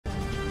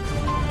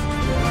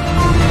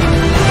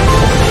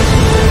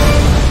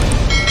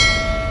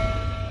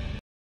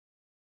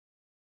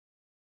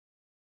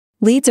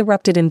Leeds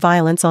erupted in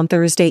violence on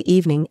Thursday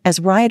evening as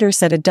rioters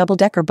set a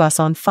double-decker bus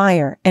on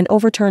fire and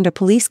overturned a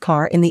police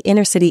car in the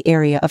inner-city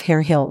area of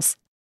Harehills.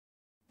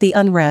 The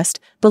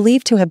unrest,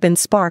 believed to have been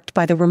sparked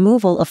by the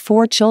removal of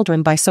 4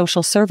 children by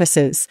social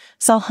services,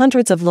 saw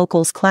hundreds of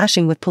locals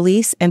clashing with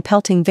police and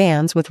pelting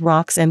vans with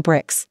rocks and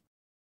bricks.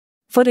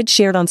 Footage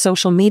shared on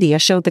social media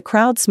showed the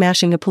crowd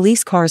smashing a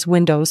police car's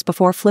windows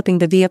before flipping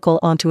the vehicle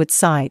onto its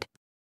side.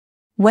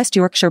 West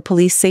Yorkshire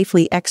Police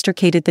safely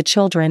extricated the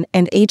children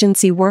and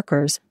agency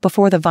workers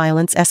before the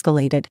violence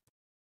escalated.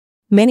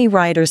 Many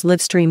rioters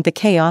live-streamed the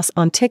chaos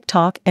on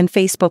TikTok and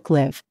Facebook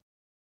Live.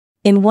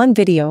 In one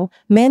video,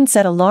 men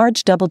set a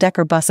large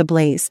double-decker bus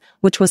ablaze,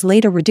 which was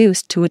later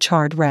reduced to a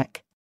charred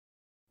wreck.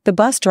 The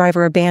bus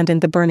driver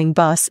abandoned the burning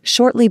bus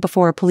shortly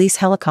before a police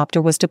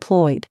helicopter was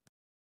deployed.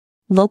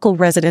 Local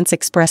residents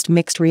expressed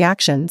mixed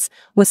reactions,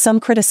 with some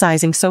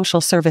criticizing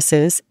social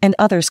services and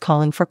others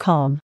calling for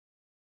calm.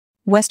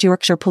 West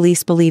Yorkshire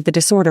Police believe the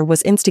disorder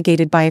was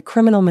instigated by a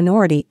criminal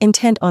minority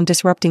intent on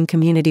disrupting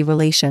community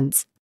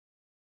relations.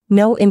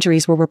 No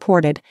injuries were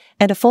reported,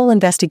 and a full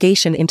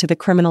investigation into the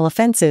criminal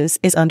offences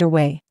is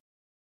underway.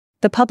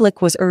 The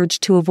public was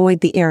urged to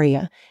avoid the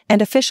area,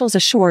 and officials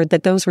assured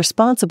that those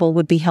responsible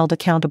would be held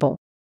accountable.